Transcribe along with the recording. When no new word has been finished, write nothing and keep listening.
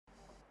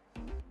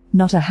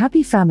Not a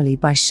Happy Family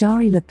by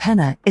Shari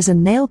LaPena is a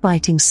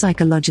nail-biting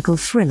psychological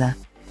thriller.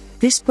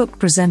 This book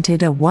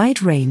presented a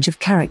wide range of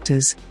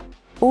characters,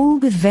 all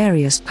with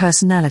various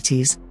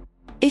personalities.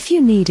 If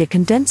you need a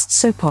condensed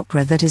soap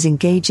opera that is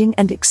engaging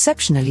and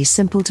exceptionally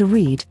simple to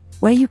read,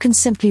 where you can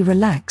simply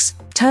relax,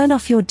 turn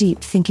off your deep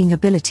thinking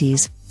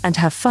abilities, and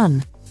have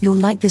fun, you'll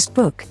like this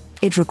book.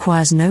 It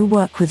requires no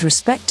work with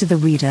respect to the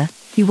reader.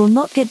 You will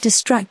not get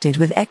distracted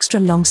with extra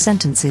long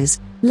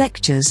sentences,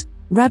 lectures,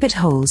 rabbit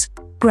holes,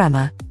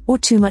 grammar, or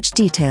too much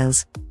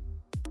details.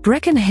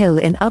 Brecon Hill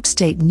in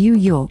upstate New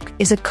York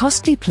is a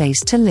costly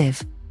place to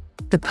live.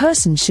 The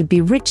person should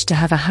be rich to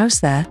have a house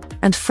there,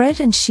 and Fred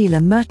and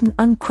Sheila Merton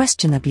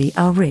unquestionably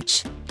are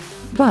rich.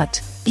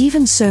 But,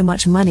 even so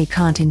much money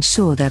can't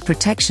ensure their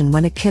protection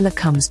when a killer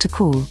comes to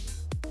call.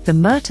 The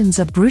Mertons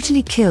are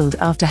brutally killed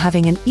after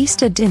having an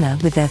Easter dinner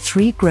with their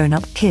 3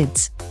 grown-up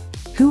kids,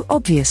 who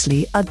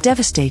obviously are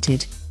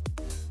devastated.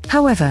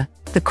 However,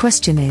 the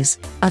question is,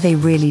 are they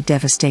really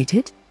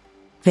devastated?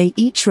 They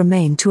each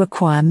remain to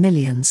acquire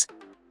millions.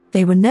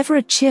 They were never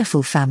a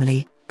cheerful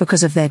family,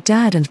 because of their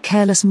dad and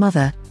careless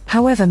mother.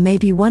 However,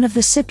 maybe one of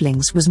the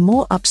siblings was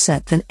more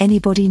upset than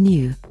anybody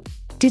knew.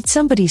 Did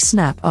somebody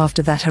snap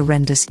after that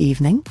horrendous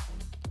evening?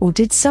 Or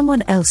did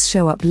someone else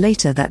show up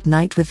later that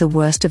night with the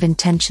worst of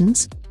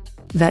intentions?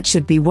 That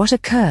should be what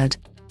occurred.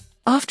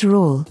 After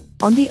all,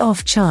 on the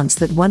off chance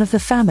that one of the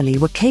family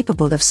were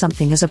capable of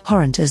something as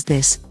abhorrent as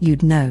this,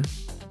 you'd know.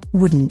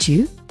 Wouldn't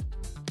you?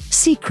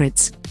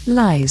 Secrets,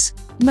 lies,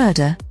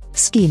 murder,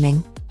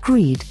 scheming,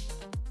 greed.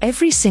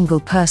 Every single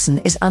person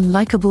is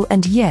unlikable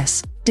and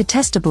yes,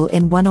 detestable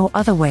in one or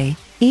other way,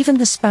 even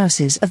the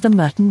spouses of the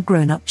Merton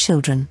grown-up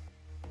children.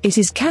 It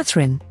is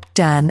Catherine,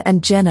 Dan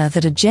and Jenna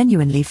that are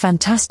genuinely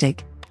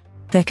fantastic.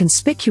 Their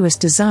conspicuous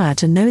desire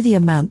to know the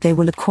amount they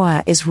will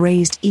acquire is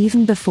raised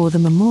even before the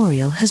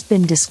memorial has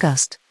been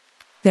discussed.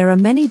 There are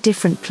many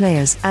different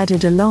players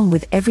added along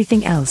with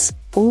everything else,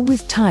 all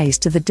with ties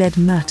to the dead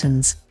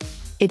Mertons.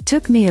 It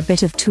took me a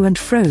bit of to and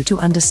fro to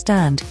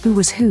understand who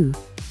was who.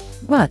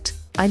 But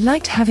I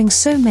liked having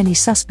so many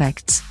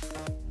suspects.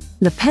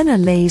 LaPena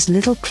lays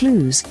little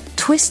clues,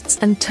 twists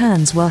and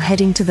turns while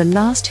heading to the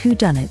last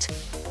whodunit.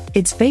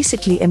 It's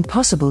basically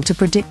impossible to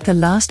predict the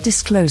last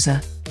disclosure.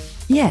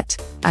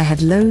 Yet, I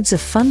had loads of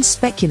fun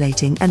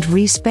speculating and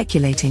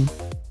re-speculating.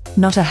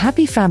 Not a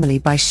Happy Family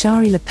by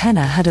Shari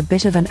LaPena had a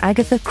bit of an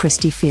Agatha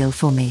Christie feel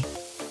for me.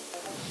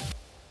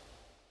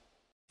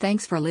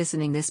 Thanks for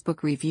listening this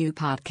book review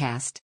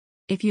podcast.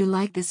 If you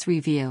like this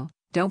review,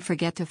 don't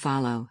forget to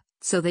follow,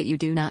 so that you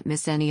do not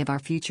miss any of our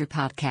future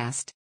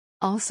podcast.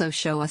 Also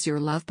show us your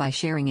love by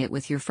sharing it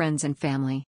with your friends and family.